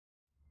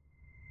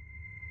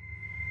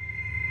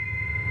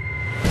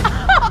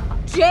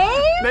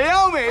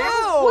Naomi!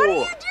 Oh, what are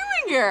you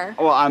doing here?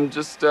 Well, I'm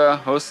just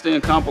hosting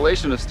a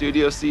compilation of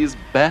Studio C's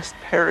best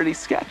parody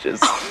sketches.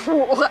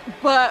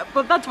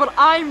 but that's what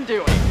I'm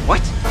doing.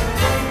 What?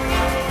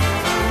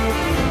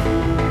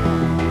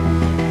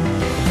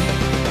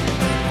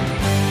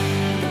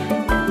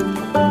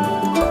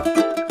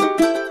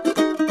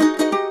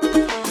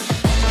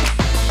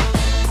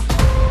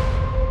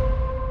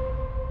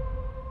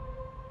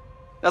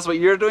 That's what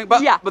you're doing?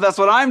 But, yeah. But that's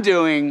what I'm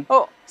doing.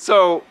 Oh.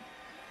 So...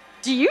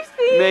 Do you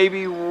think...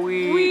 Maybe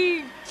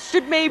we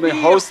should maybe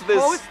host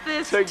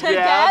this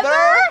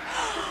together?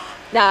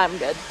 Nah, I'm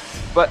good.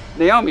 But,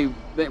 Naomi,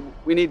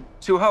 we need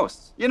 2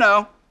 hosts. You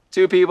know,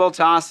 2 people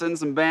tossing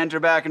some banter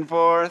back and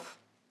forth.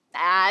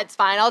 It's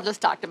fine. I'll just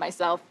talk to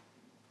myself.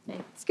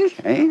 Okay, scoot.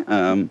 Okay,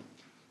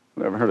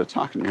 whoever heard of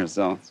talking to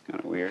yourself? It's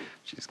kind of weird.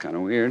 She's kind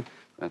of weird.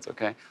 That's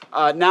okay.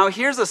 Now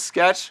here's a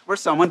sketch where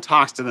someone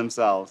talks to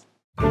themselves.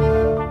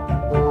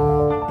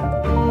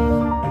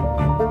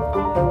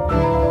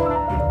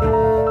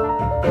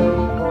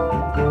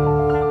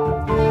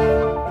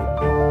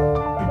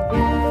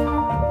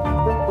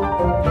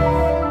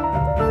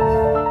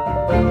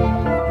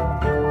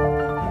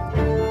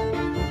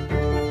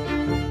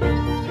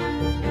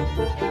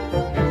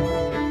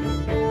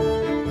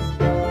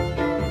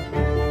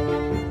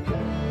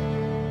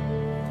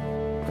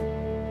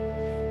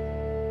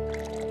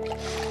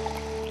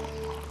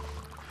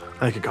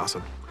 Thank you,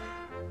 Carson.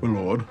 My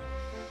lord.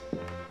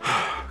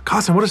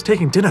 Carson, what is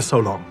taking dinner so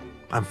long?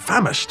 I'm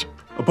famished.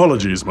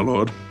 Apologies, my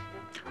lord.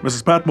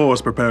 Mrs. Patmore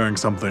is preparing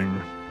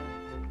something...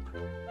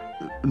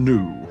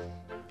 new.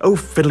 Oh,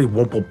 fiddly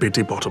womple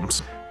bitty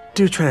bottoms.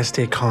 Do try to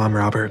stay calm,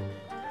 Robert.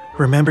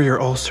 Remember your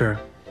ulcer.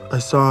 I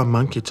saw a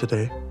monkey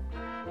today.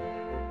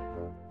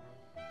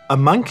 A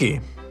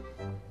monkey?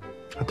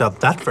 I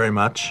doubt that very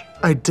much.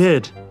 I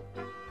did.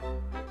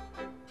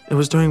 It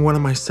was during one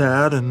of my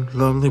sad and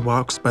lonely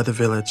walks by the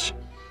village.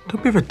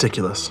 Don't be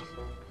ridiculous.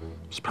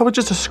 It's probably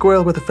just a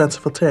squirrel with a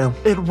fanciful tail.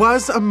 It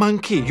was a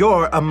monkey.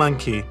 You're a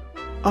monkey.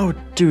 Oh,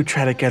 do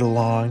try to get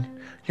along.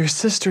 Your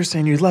sisters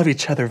and you love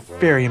each other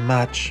very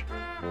much.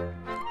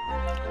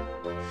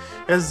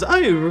 As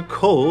I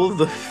recall,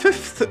 the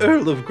 5th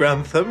Earl of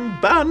Grantham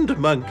banned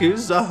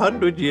monkeys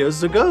 100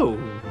 years ago,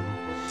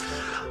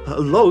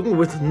 along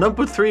with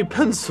number 3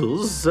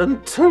 pencils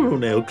and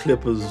toenail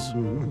clippers.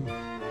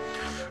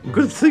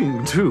 Good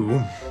thing,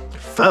 too.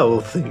 Foul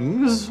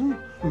things.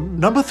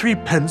 Number 3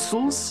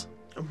 pencils?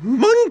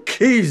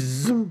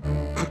 Monkeys!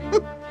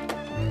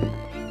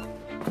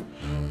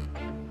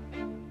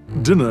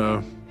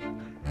 Dinner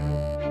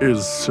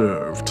is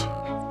served.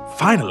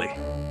 Finally.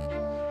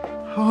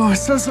 Oh,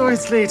 so sorry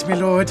it's late, my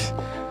lord.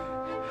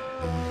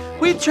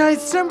 We tried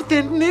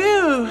something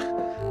new.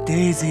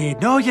 Daisy,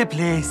 know your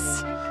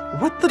place.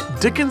 What the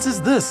dickens is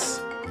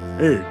this?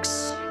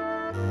 Eggs,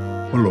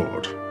 my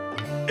lord.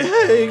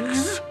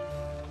 Eggs?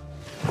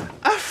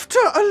 After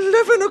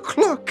 11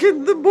 o'clock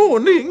in the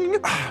morning?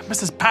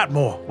 Mrs.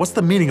 Patmore, what's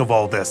the meaning of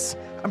all this?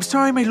 I'm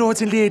sorry, my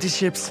lords and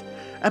ladyships.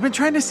 I've been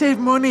trying to save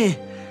money.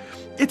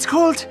 It's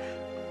called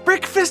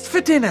breakfast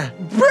for dinner.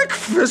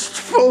 Breakfast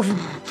for...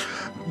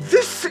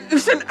 This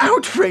is an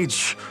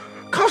outrage.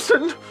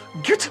 Carson,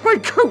 get my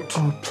coat.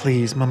 Oh,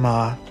 please,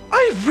 Mama.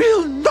 I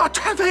will not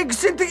have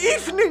eggs in the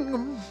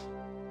evening.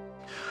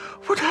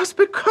 What has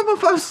become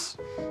of us?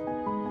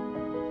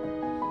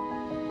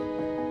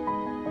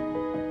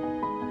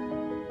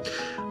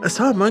 I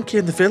saw a monkey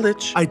in the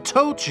village. I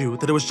told you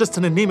that it was just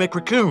an anemic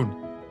raccoon.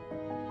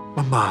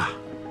 Mama,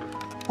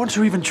 won't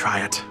you even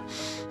try it?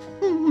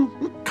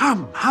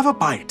 Come, have a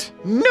bite.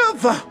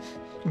 Never!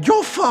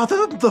 Your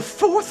father, the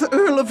 4th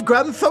Earl of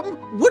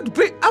Grantham, would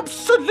be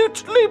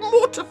absolutely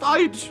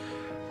mortified.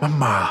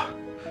 Mama,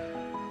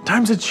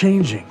 times are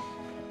changing.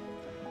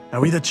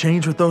 Now either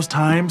change with those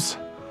times,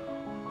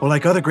 or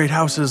like other great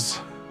houses,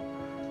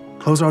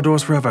 close our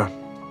doors forever.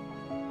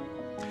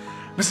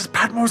 Mrs.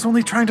 Patmore's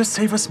only trying to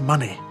save us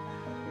money.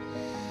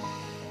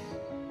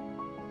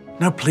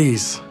 Now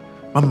please,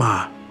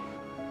 Mama,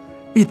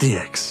 eat the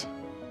eggs.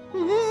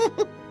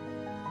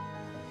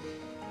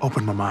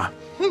 Open, Mama.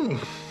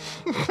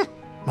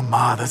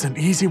 Mama, there's an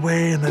easy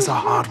way and there's a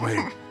hard way.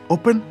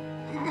 Open.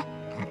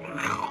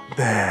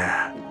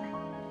 There.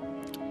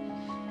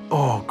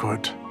 Oh,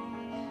 good.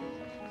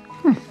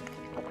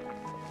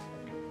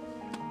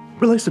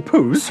 Well, I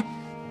suppose,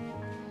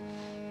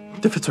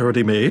 if it's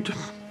already made.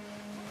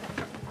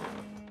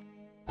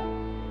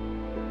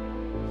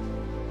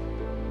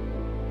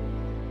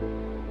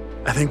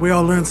 I think we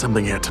all learned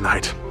something here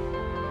tonight.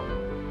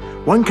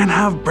 One can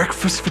have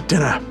breakfast for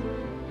dinner,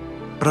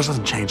 but it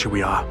doesn't change who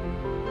we are.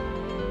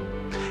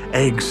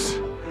 Eggs,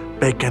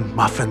 bacon,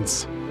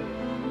 muffins.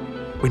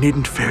 We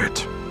needn't fear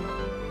it.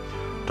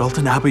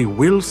 Downton Abbey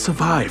will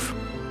survive.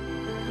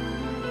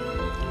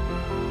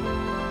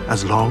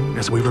 As long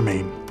as we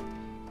remain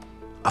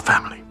a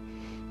family.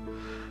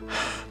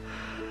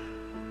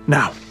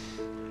 Now,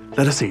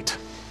 let us eat.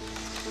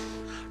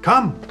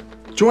 Come,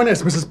 join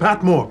us, Mrs.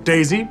 Patmore,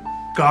 Daisy,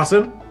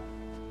 Carson.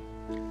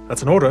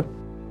 That's an order.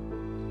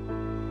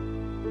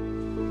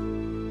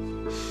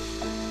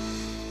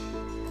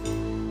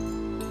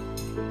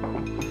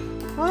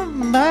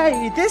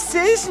 Hey, this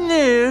is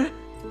new.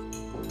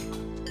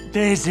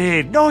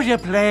 Daisy, know your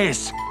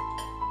place.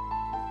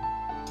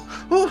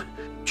 Oh,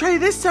 try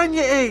this on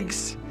your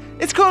eggs.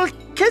 It's called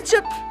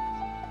ketchup.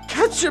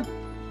 Ketchup.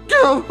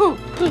 Go.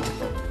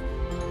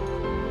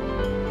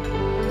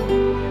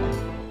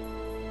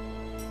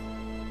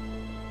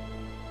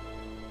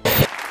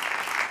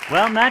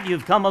 Well, Matt,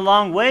 you've come a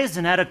long ways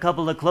and had a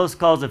couple of close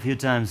calls a few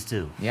times,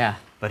 too. Yeah.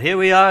 But here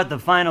we are at the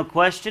final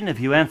question.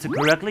 If you answer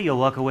correctly, you'll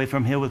walk away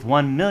from here with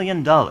 $1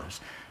 million.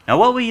 Now,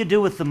 what will you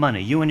do with the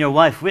money? You and your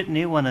wife,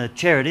 Whitney, won a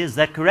charity, is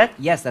that correct?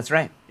 Yes, that's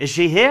right. Is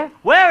she here?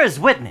 Where is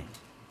Whitney?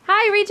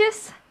 Hi,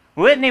 Regis.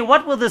 Whitney,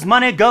 what will this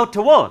money go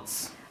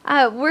towards?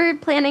 We're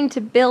planning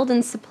to build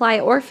and supply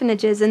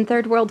orphanages in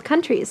third world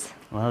countries.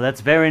 Well,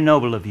 that's very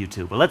noble of you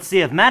two. But let's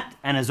see if Matt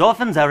and his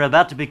orphans are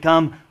about to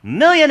become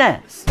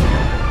millionaires.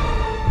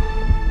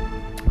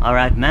 All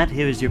right, Matt,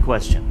 here is your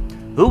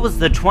question. Who was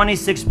the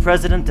 26th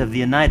President of the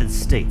United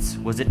States?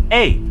 Was it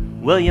A,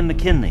 William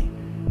McKinley,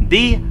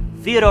 B,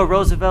 Theodore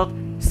Roosevelt,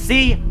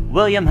 C,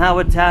 William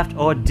Howard Taft,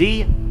 or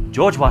D,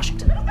 George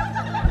Washington?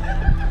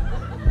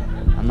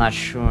 I'm not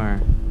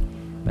sure,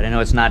 but I know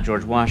it's not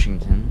George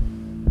Washington.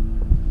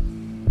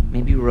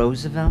 Maybe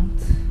Roosevelt?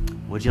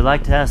 Would you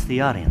like to ask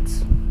the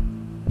audience?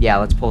 Yeah,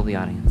 let's poll the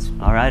audience.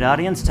 All right,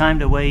 audience, time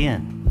to weigh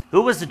in.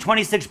 Who was the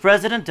 26th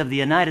President of the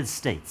United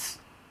States?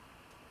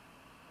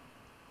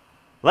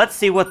 Let's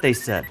see what they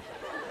said.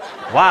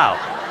 Wow.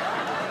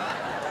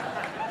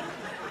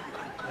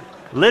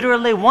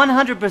 Literally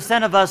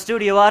 100% of our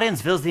studio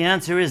audience feels the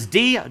answer is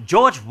D,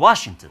 George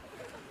Washington.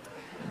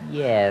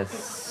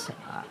 Yes.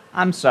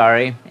 I'm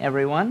sorry,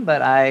 everyone,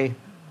 but I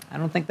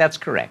don't think that's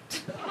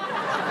correct.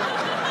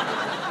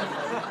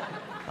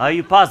 Are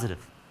you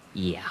positive?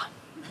 Yeah.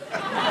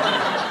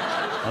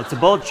 Well, it's a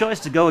bold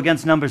choice to go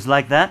against numbers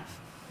like that.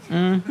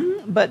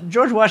 But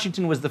George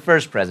Washington was the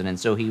first president,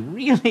 so he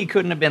really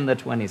couldn't have been the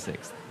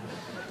 26th.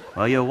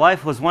 Well, your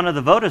wife was one of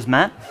the voters,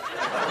 Matt.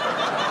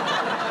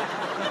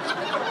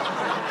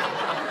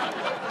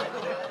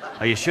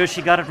 Are you sure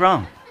she got it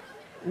wrong?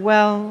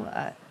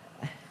 Well,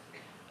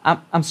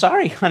 I'm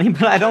sorry, honey,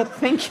 but I don't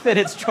think that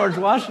it's George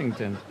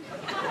Washington.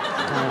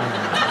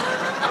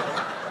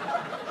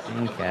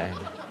 Okay.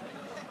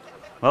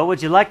 Well,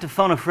 would you like to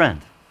phone a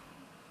friend?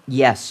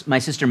 Yes, my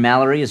sister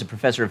Mallory is a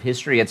professor of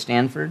history at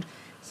Stanford,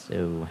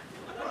 so...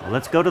 Well,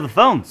 let's go to the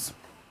phones.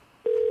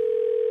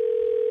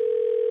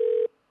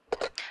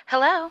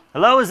 Hello?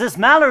 Hello, is this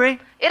Mallory?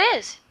 It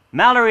is.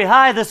 Mallory,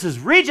 hi, this is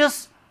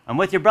Regis. I'm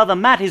with your brother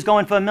Matt. He's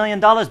going for $1 million,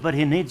 but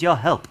he needs your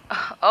help.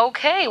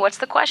 Okay, what's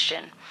the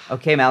question?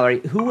 Okay, Mallory,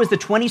 who was the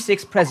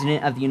 26th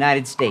president of the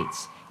United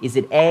States? Is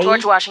it A...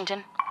 George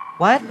Washington.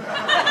 What?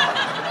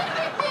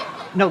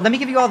 No, let me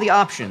give you all the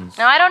options.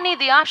 No, I don't need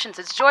the options.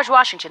 It's George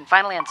Washington.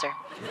 Final answer.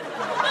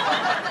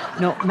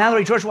 No,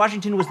 Mallory, George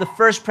Washington was the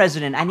first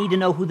president. I need to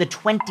know who the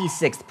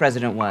 26th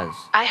president was.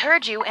 I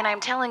heard you, and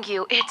I'm telling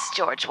you, it's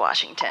George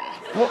Washington.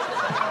 Well,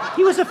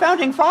 he was a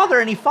founding father,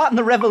 and he fought in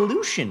the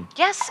Revolution.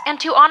 Yes, and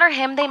to honor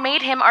him, they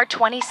made him our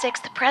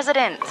 26th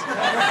president.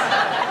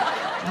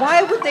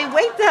 Why would they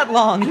wait that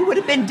long? He would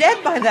have been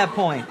dead by that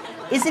point.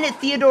 Isn't it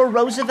Theodore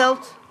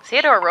Roosevelt?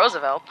 Theodore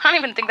Roosevelt? I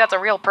don't even think that's a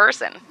real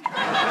person.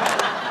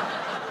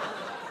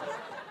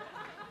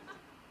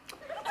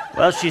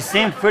 Well, she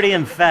seemed pretty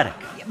emphatic.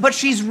 But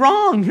she's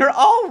wrong. You're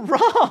all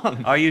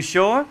wrong. Are you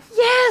sure?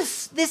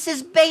 Yes, this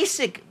is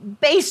basic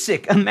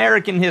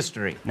American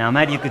history. Now,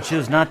 Matt, you could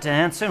choose not to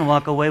answer and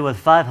walk away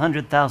with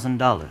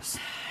 $500,000.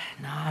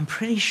 No, I'm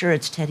pretty sure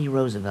it's Teddy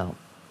Roosevelt.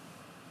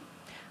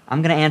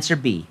 I'm going to answer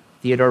B,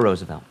 Theodore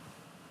Roosevelt.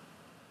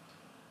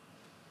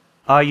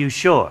 Are you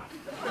sure?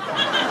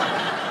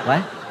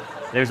 What?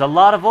 There's a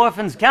lot of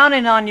orphans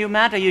counting on you,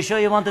 Matt. Are you sure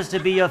you want this to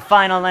be your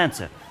final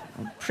answer?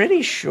 I'm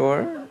pretty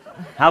sure.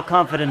 How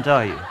confident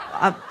are you?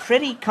 I'm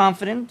pretty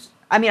confident.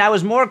 I mean, I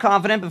was more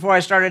confident before I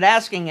started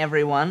asking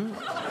everyone.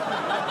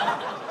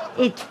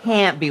 It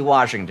can't be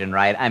Washington,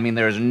 right? I mean,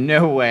 there's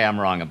no way I'm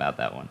wrong about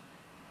that one.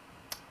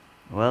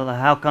 Well,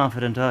 how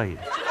confident are you?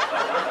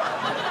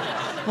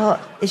 Well,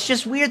 it's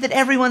just weird that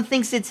everyone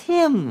thinks it's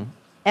him.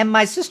 And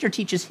my sister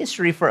teaches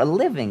history for a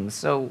living,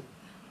 so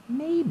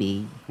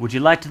maybe. Would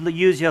you like to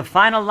use your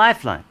final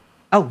lifeline?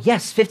 Oh,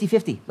 yes,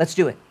 50-50. Let's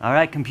do it. All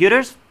right,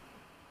 computers?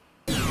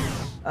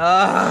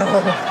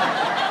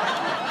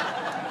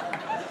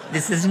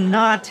 This is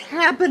not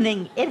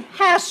happening. It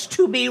has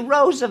to be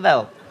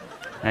Roosevelt.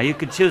 Now, you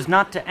could choose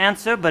not to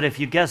answer, but if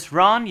you guess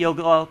wrong,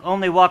 you'll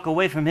only walk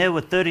away from here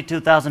with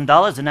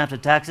 $32,000, and after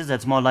taxes,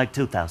 that's more like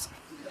 $2,000.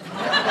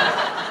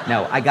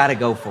 No, I gotta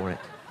go for it.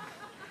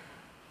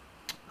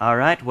 All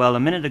right, well, a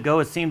minute ago,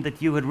 it seemed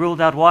that you had ruled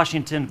out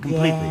Washington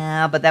completely.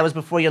 Yeah, but that was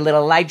before your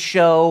little light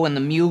show and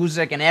the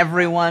music and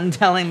everyone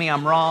telling me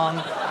I'm wrong.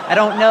 I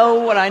don't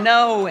know what I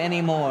know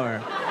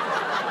anymore.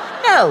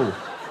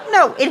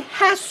 No, it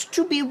has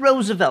to be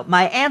Roosevelt.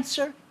 My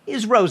answer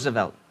is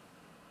Roosevelt.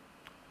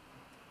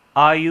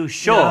 Are you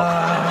sure?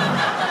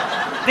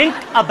 Think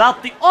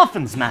about the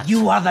orphans, Matt.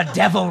 You are the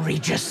devil,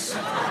 Regis.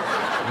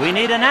 We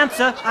need an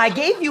answer. I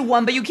gave you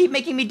one, but you keep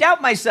making me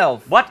doubt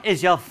myself. What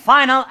is your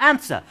final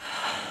answer?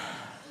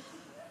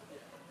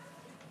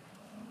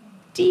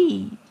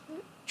 D.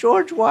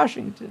 George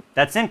Washington.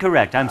 That's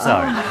incorrect. I'm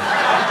sorry.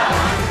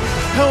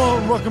 Hello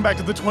and welcome back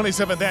to the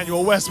 27th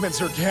Annual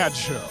Westminster Cat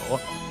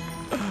Show.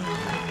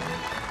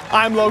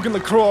 I'm Logan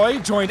LaCroix,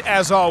 joined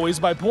as always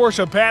by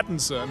Portia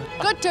Pattinson.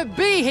 Good to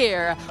be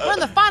here. We're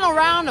in the final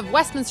round of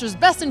Westminster's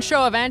Best in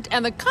Show event,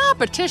 and the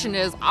competition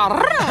is...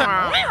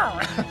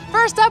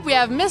 First up, we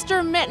have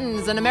Mr.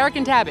 Mittens, an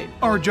American tabby.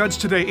 Our judge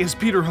today is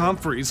Peter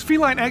Humphreys,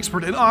 feline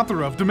expert and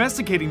author of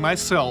Domesticating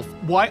Myself,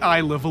 Why I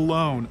Live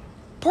Alone.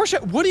 Portia,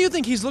 what do you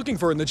think he's looking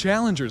for in the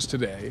challengers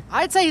today?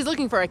 I'd say he's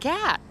looking for a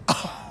cat.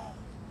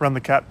 Run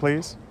the cat,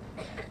 please.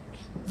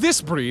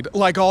 This breed,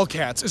 like all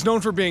cats, is known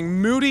for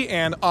being moody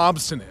and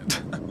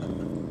obstinate.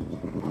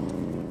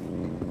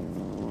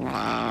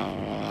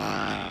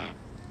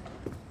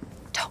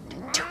 Don't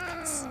do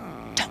this.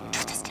 Don't do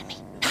this to me.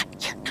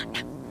 Not here, not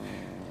now.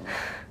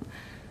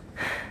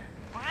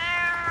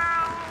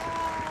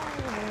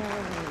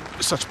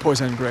 Such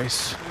poise and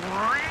grace.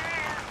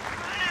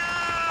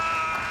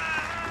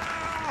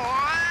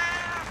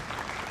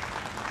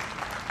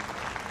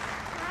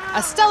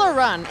 A stellar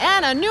run,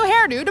 and a new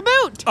hairdo to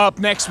boot. Up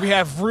next, we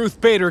have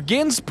Ruth Bader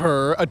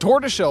Ginsburg, a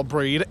tortoiseshell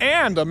breed,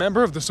 and a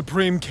member of the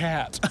Supreme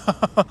Cat.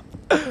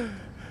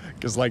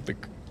 Because, like the...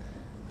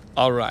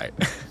 All right.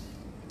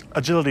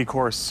 Agility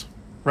course.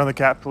 Run the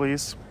cat,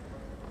 please.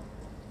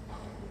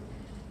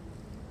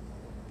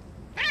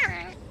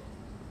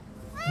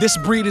 This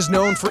breed is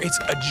known for its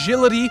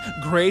agility,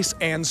 grace,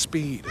 and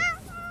speed.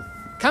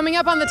 Coming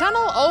up on the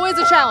tunnel, always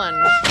a challenge.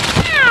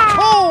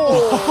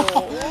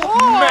 Oh!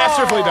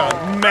 Masterfully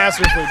done.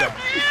 Masterfully done.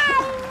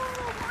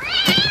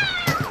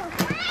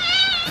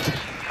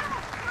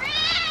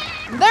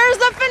 There's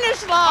the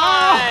finish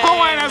line!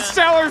 Oh, and a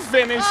stellar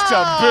finish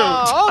to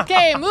boot.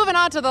 Okay, moving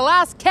on to the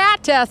last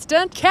cat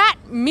testant, Cat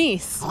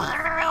Meese.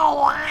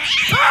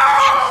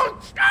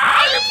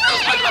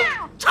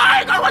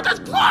 Tiger with his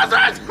claws!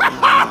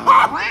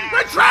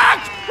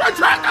 Retract!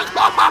 Retract his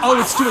claws! Oh,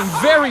 it's doing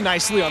very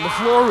nicely on the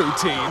floor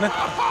routine.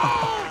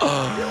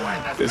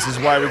 This is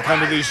why we come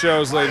to these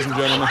shows, ladies and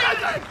gentlemen.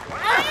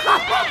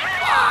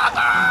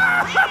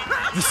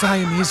 The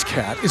Siamese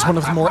cat is one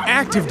of the more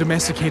active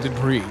domesticated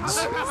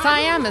breeds.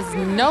 Siam is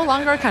no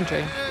longer a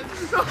country.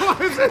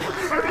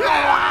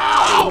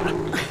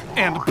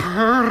 And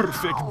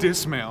perfect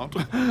dismount.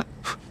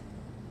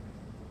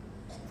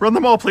 Run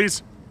them all,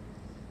 please.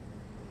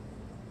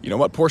 You know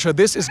what, Portia?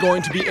 This is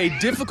going to be a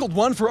difficult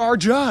one for our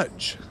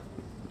judge.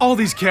 All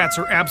these cats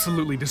are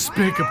absolutely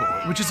despicable,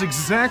 which is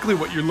exactly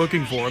what you're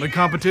looking for in a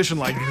competition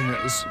like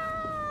this.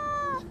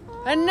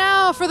 And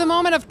now for the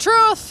moment of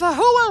truth. Who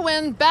will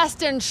win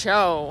Best in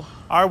Show?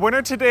 Our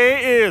winner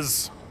today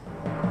is...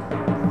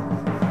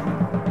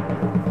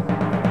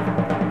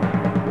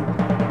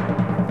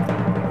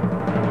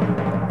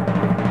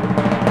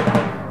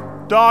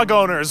 dog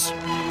owners.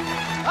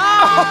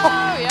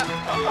 Oh, yep.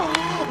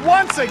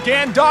 Once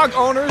again, dog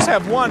owners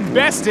have won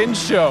Best in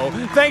Show.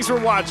 Thanks for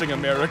watching,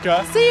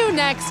 America. See you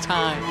next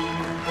time.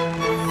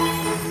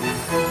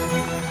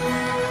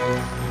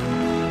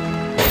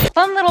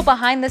 Fun little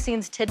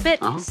behind-the-scenes tidbit.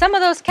 Some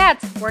of those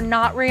cats were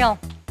not real.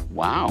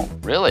 Wow,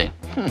 really?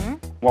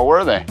 What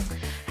were they?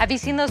 Have you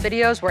seen those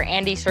videos where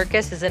Andy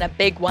Serkis is in a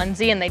big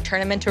onesie and they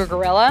turn him into a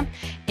gorilla?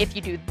 If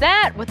you do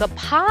that with a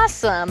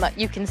possum,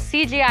 you can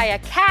CGI a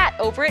cat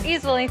over it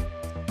easily.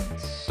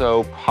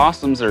 So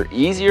possums are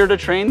easier to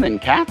train than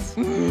cats?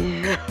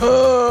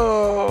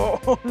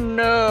 Oh,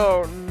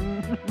 no.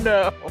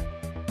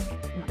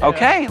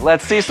 Okay,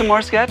 let's see some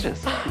more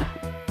sketches.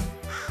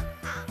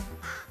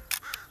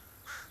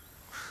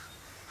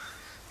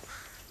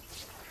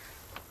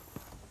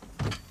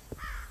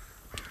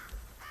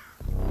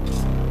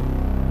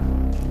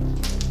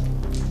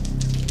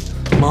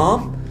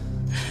 Mom?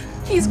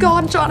 He's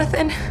gone,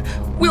 Jonathan.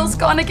 Will's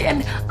gone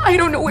again. I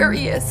don't know where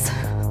he is.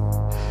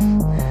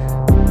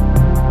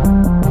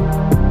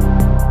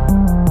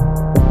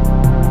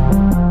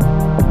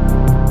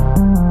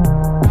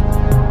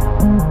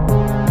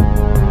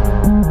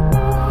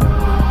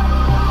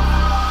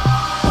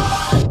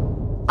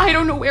 I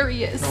don't know where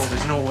he is. No,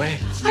 there's no way.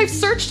 I've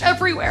searched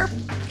everywhere.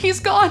 He's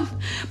gone.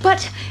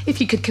 But if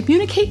he could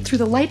communicate through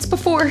the lights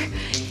before,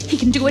 he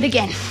can do it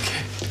again. Okay.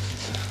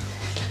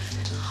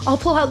 I'll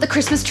pull out the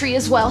Christmas tree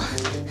as well.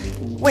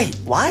 Wait,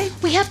 why?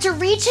 We have to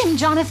reach him,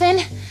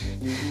 Jonathan.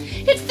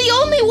 It's the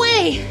only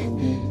way.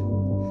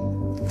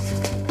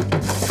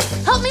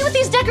 Help me with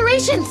these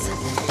decorations.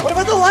 What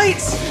about the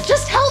lights?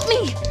 Just help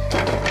me.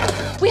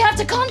 We have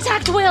to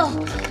contact Will.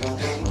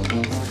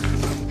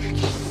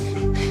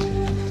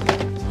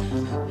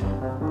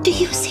 Do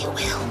you see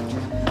Will?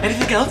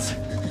 Anything else?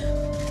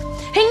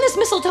 Hang this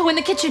mistletoe in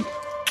the kitchen.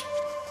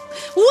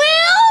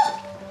 Will?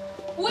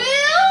 Will?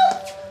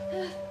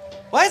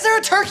 Why is there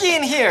a turkey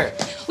in here?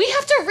 We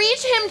have to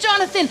reach him,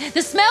 Jonathan.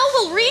 The smell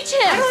will reach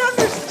him. I don't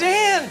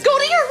understand. Go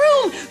to your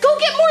room. Go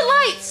get more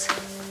lights.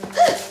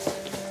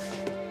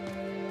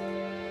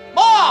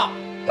 Mom!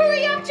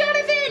 Hurry up,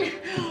 Jonathan.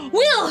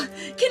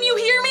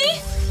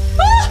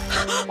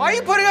 Why are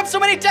you putting up so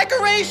many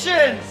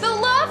decorations? The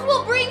love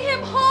will bring him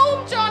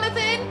home,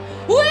 Jonathan.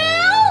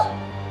 Will?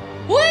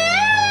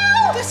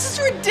 Will? This is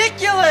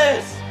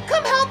ridiculous.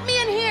 Come help me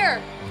in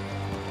here.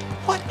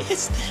 What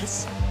is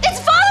this? It's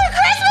Father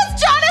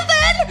Christmas,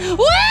 Jonathan!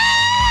 Will!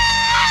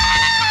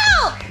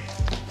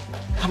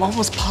 I'm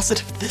almost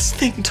positive this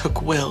thing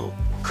took Will.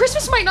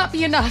 Christmas might not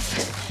be enough.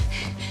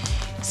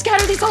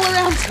 Scatter these all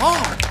around.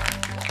 Mom!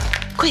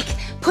 Quick,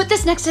 put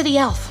this next to the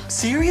elf.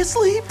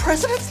 Seriously?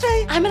 President's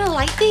Day? I'm gonna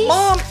light these.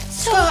 Mom,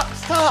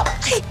 stop.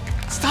 Hey,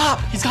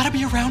 stop. He's gotta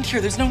be around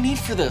here. There's no need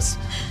for this.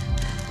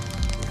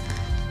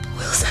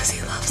 Will says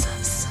he loves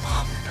us.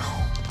 Mom, no.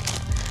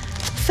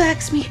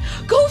 Fax me.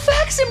 Go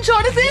fax him,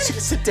 Jonathan. I need you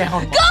to sit down,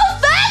 Mom. Go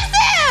fax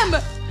him!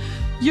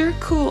 You're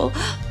cool.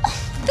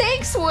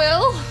 Thanks,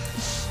 Will.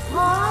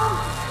 Mom?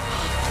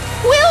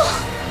 Will?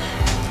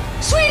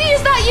 Sweetie,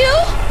 is that you?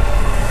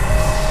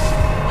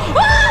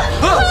 Will!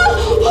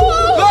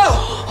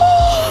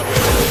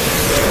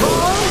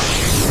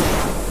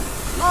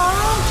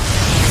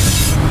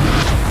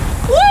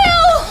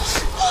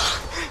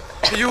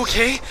 Are you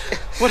okay?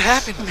 What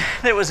happened?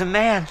 There was a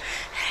man.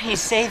 He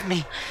saved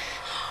me.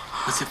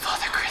 Was it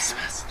Father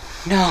Christmas?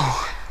 No.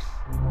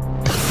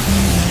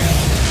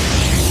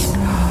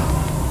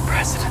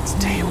 President's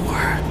Day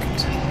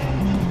worked.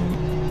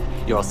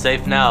 You're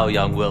safe now,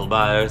 young Will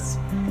Byers.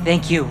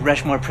 Thank you,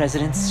 Rushmore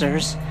presidents,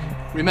 sirs.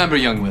 Remember,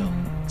 young Will,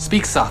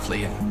 speak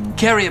softly and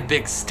carry a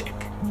big stick.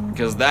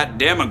 Because that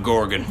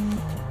Demogorgon,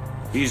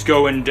 he's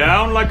going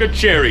down like a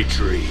cherry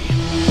tree.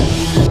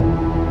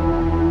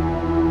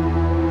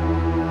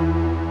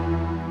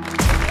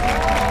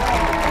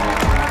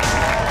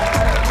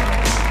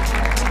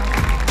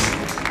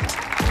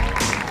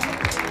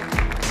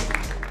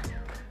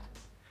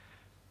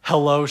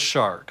 Hello,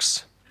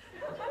 sharks.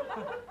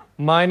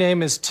 My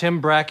name is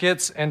Tim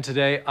Brackets, and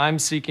today I'm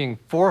seeking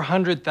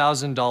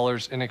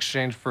 $400,000 in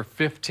exchange for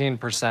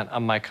 15%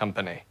 of my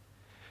company.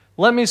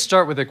 Let me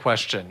start with a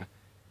question.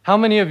 How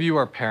many of you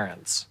are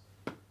parents?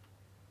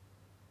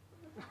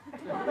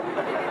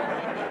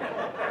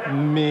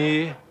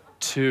 Me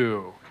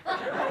too.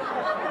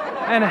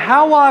 And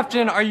how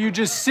often are you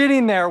just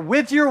sitting there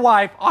with your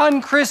wife on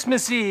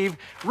Christmas Eve,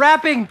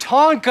 wrapping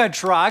Tonka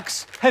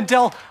trucks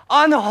until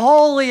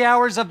unholy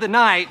hours of the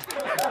night?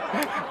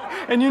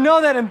 And you know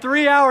that in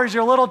 3 hours,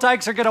 your little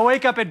tykes are gonna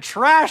wake up and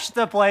trash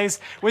the place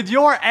with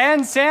your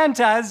and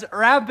Santa's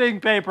wrapping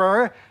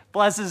paper,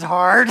 bless his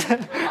heart.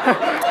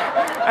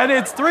 And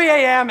it's 3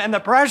 a.m. and the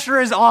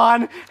pressure is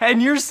on,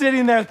 and you're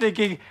sitting there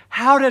thinking,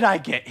 how did I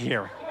get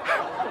here?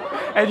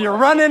 And you're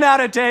running out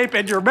of tape,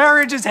 and your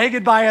marriage is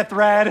hanging by a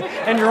thread,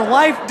 and your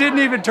life didn't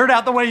even turn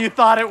out the way you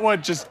thought it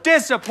would, just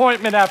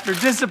disappointment after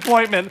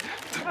disappointment.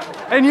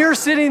 And you're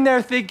sitting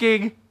there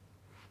thinking,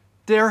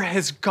 there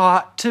has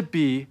got to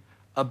be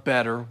a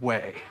better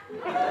way.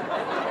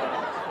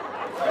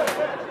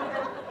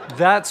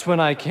 That's when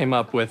I came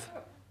up with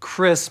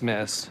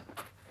Christmas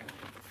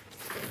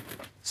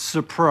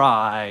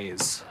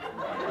surprise.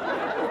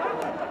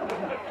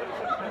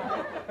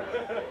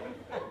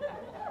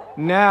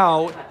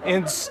 Now,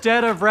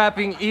 instead of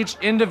wrapping each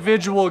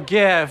individual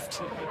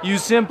gift, you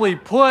simply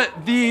put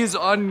these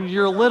on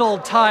your little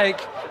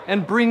tyke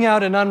and bring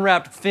out an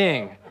unwrapped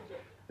thing.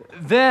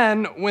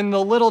 Then, when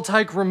the little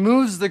tyke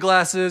removes the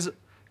glasses,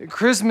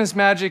 Christmas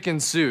magic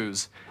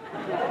ensues.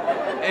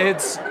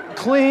 It's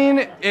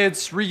clean,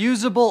 it's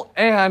reusable,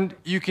 and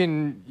you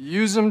can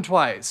use them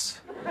twice.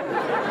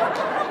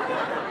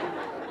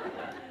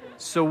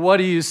 So what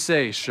do you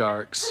say,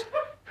 sharks?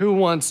 Who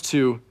wants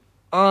to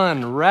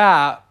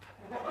unwrap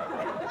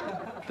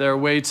their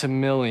way to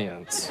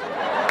millions?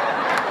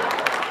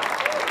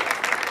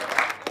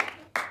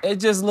 It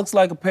just looks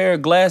like a pair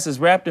of glasses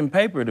wrapped in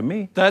paper to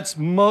me. That's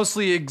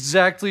mostly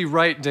exactly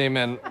right,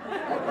 Damon.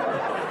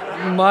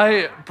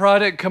 My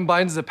product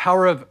combines the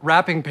power of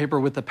wrapping paper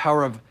with the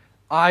power of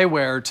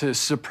eyewear to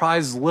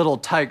surprise little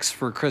tykes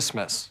for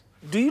Christmas.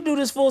 Do you do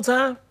this full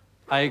time?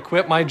 I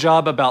quit my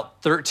job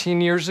about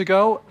 13 years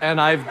ago,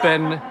 and I've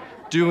been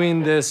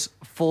doing this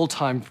full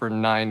time for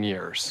 9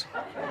 years.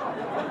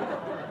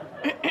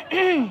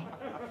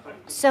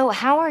 So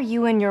how are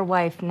you and your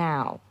wife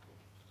now?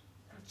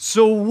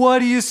 So what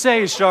do you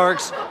say,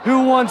 sharks?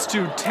 Who wants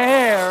to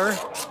tear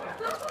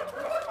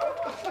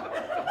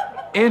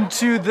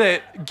into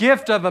the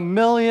gift of $1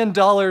 million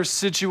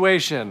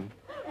situation?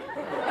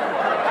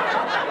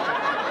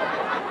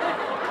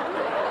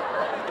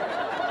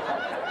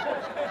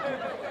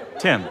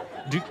 Tim,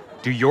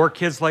 do your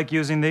kids like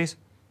using these?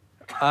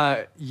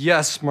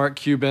 Yes, Mark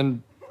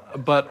Cuban,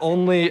 but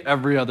only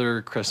every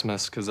other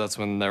Christmas, because that's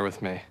when they're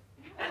with me.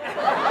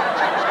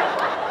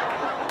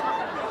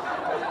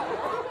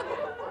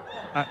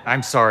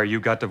 I'm sorry, you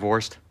got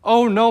divorced?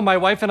 Oh no, my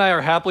wife and I are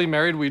happily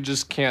married. We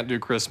just can't do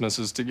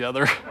Christmases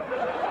together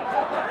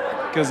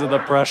because of the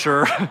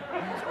pressure.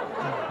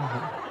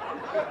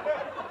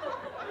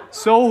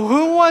 So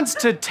who wants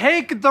to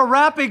take the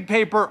wrapping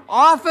paper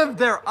off of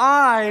their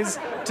eyes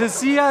to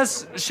see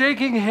us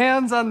shaking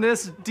hands on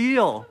this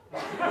deal?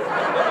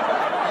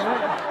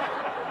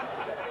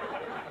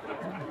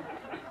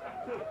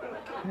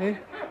 Hey.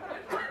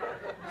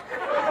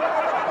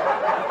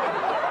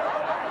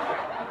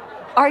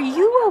 Are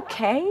you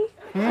okay?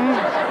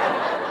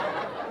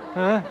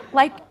 Huh?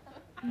 Like,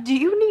 do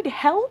you need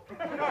help?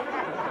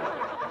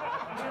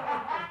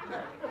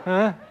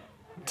 Huh?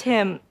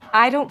 Tim,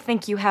 I don't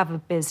think you have a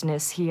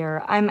business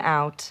here. I'm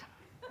out.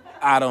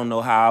 I don't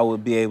know how I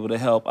would be able to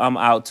help. I'm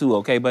out too,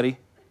 okay, buddy?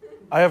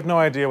 I have no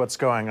idea what's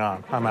going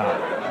on. I'm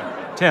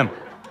out. Tim,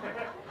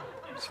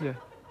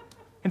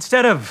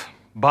 instead of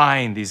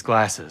buying these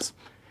glasses,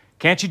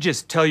 can't you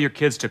just tell your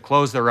kids to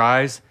close their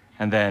eyes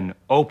and then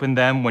open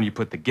them when you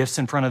put the gifts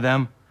in front of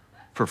them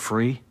for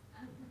free?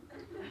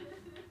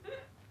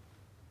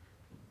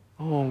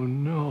 Oh,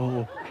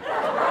 no.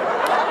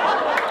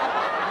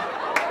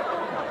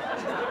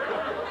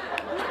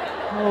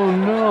 Oh,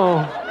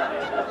 no.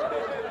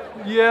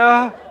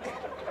 Yeah,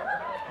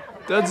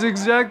 that's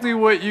exactly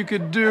what you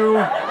could do.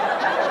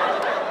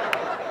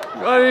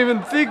 I didn't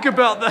even think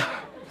about that.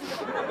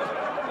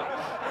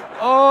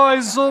 Oh, I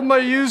sold my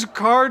used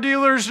car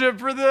dealership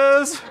for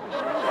this.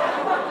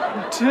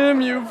 Tim,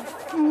 you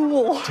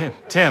fool.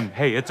 Tim,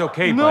 hey, it's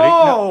okay, buddy.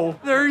 No,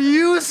 they're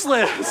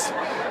useless.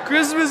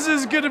 Christmas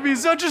is gonna be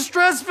such a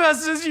stress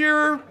fest this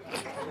year.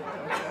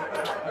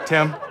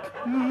 Tim,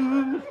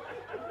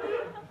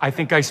 I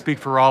think I speak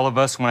for all of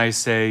us when I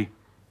say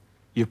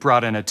you've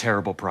brought in a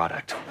terrible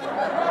product.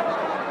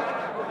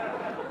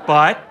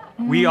 But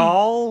we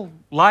all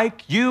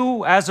like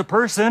you as a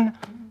person.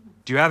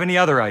 Do you have any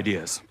other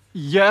ideas?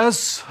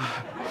 Yes,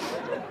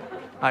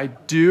 I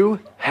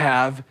do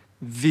have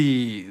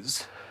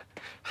these.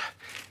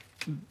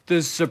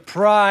 The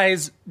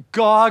surprise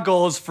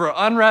goggles for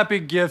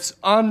unwrapping gifts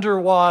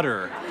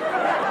underwater.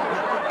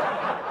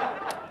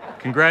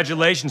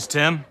 Congratulations,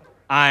 Tim.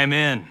 I'm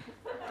in.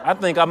 I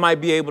think I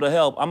might be able to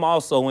help. I'm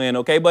also in,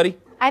 okay, buddy?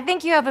 I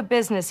think you have a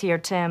business here,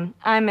 Tim.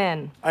 I'm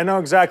in. I know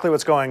exactly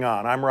what's going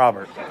on. I'm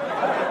Robert.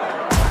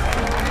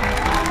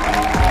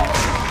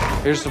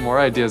 Here's some more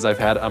ideas I've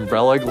had.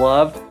 Umbrella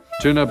glove,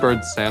 tuna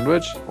bird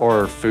sandwich,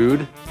 or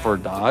food for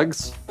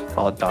dogs.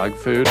 Call it dog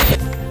food.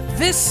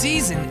 This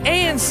season,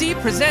 ANC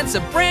presents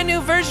a brand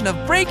new version of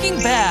Breaking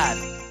Bad.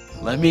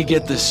 Let me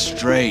get this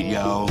straight,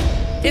 yo.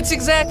 It's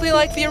exactly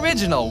like the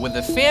original with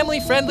a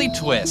family-friendly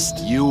twist.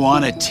 You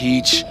want to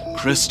teach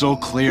crystal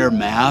clear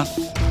math?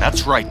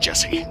 That's right,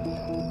 Jesse.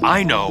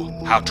 I know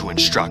how to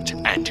instruct,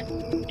 and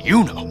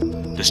you know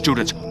the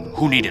students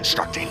who need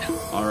instructing.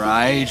 All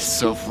right,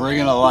 so if we're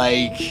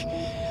gonna,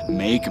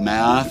 make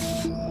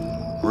math,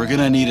 we're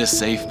gonna need a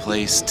safe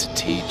place to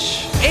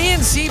teach.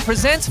 ANC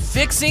presents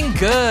Fixing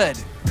Good,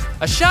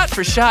 a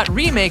shot-for-shot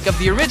remake of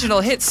the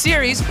original hit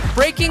series,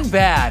 Breaking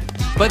Bad.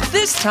 But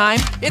this time,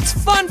 it's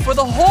fun for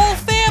the whole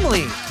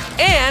family,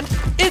 and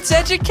it's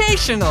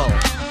educational.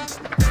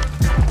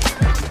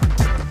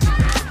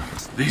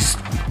 These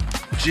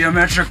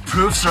geometric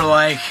proofs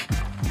are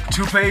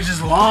 2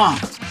 pages long.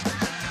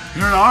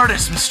 You're an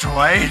artist, Mr.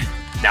 White.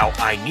 Now,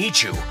 I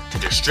need you to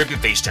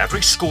distribute these to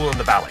every school in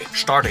the valley,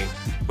 starting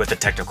with the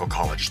technical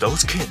college.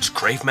 Those kids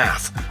crave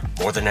math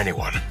more than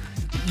anyone.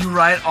 You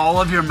write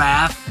all of your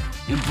math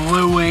in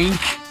blue ink?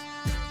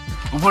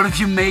 But what if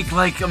you make,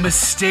 a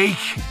mistake?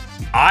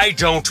 I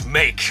don't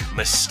make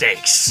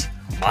mistakes.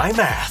 My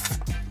math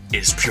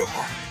is pure.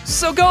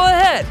 So go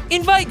ahead,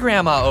 invite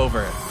Grandma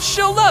over.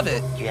 She'll love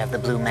it. Do you have the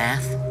blue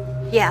math?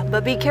 Yeah,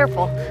 but be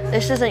careful.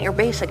 This isn't your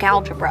basic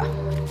algebra.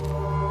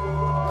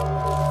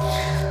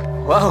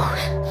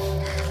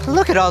 Whoa,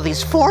 look at all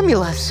these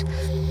formulas.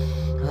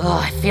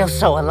 Oh, I feel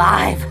so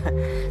alive.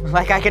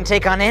 Like I can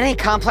take on any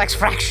complex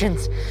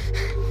fractions.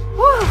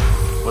 Woo.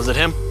 Was it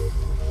him?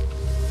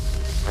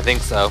 I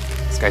think so.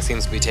 This guy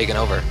seems to be taking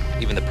over.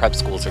 Even the prep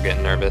schools are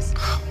getting nervous.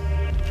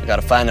 We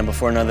gotta find him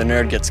before another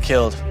nerd gets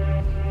killed.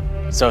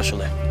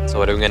 Socially. So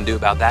what are we gonna do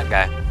about that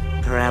guy?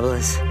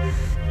 Parabolas,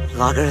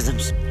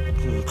 logarithms,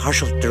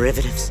 partial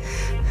derivatives.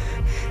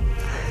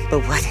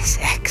 But what is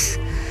x?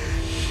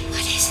 What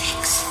is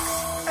x?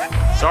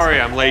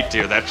 Sorry I'm late,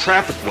 dear. That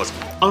traffic was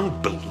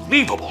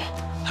unbelievable.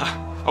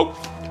 Oh,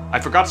 I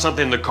forgot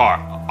something in the car.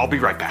 I'll be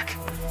right back.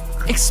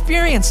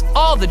 Experience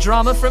all the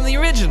drama from the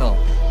original,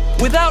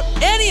 without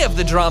any of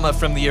the drama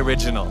from the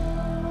original.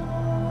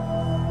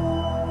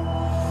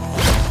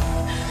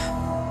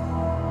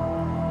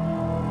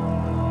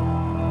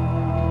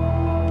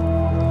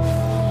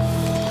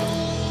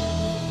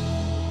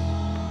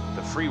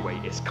 The freeway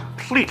is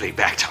completely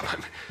backed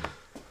up.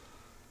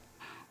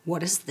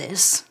 What is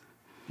this?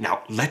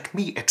 Now, let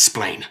me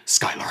explain,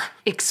 Skylar.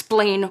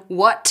 Explain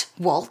what,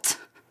 Walt?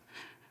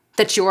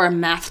 That you're a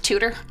math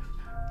tutor?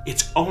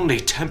 It's only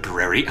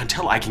temporary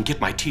until I can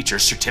get my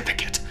teacher's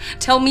certificate.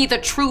 Tell me the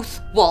truth,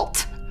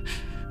 Walt.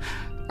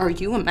 Are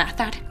you a math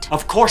addict?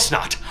 Of course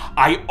not.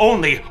 I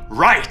only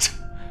write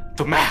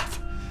the math.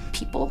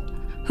 People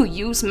who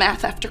use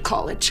math after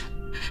college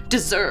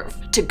deserve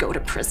to go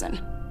to prison.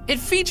 It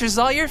features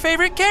all your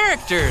favorite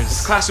characters.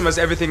 This classroom has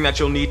everything that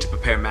you'll need to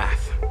prepare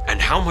math. And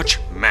how much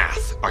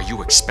math are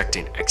you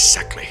expecting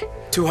exactly?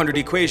 200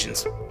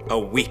 equations a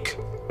week.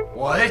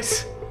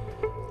 What?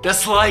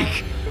 That's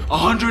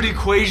 100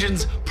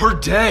 equations per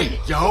day,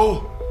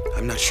 yo.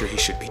 I'm not sure he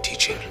should be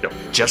teaching. No,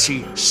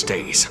 Jesse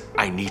stays.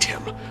 I need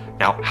him.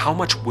 Now, how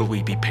much will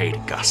we be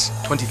paid, Gus?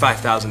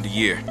 $25,000 a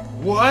year.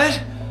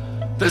 What?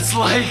 That's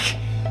like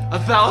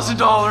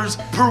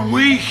 $1,000 per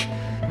week,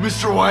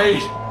 Mr.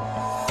 White.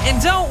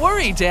 And don't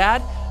worry,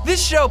 Dad.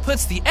 This show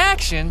puts the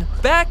action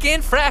back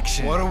in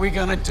fraction. What are we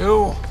gonna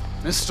do?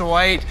 Mr.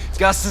 White,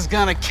 Gus is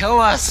gonna kill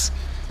us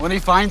when he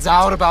finds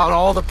out about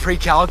all the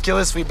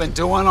pre-calculus we've been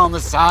doing on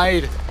the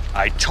side.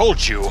 I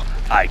told you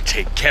I'd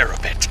take care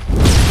of it.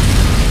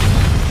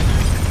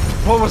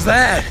 What was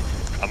that?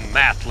 A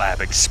math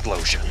lab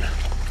explosion.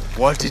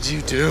 What did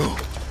you do?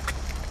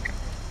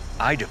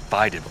 I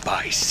divided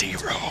by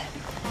 0.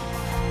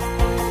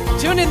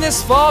 Tune in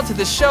this fall to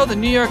the show the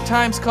New York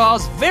Times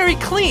calls very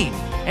clean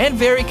and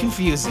very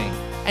confusing.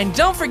 And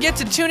don't forget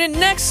to tune in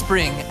next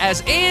spring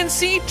as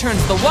ANC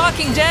turns The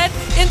Walking Dead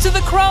into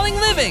The Crawling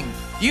Living.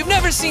 You've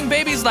never seen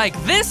babies like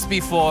this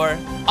before.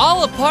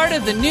 All a part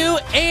of the new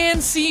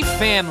ANC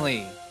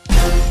family.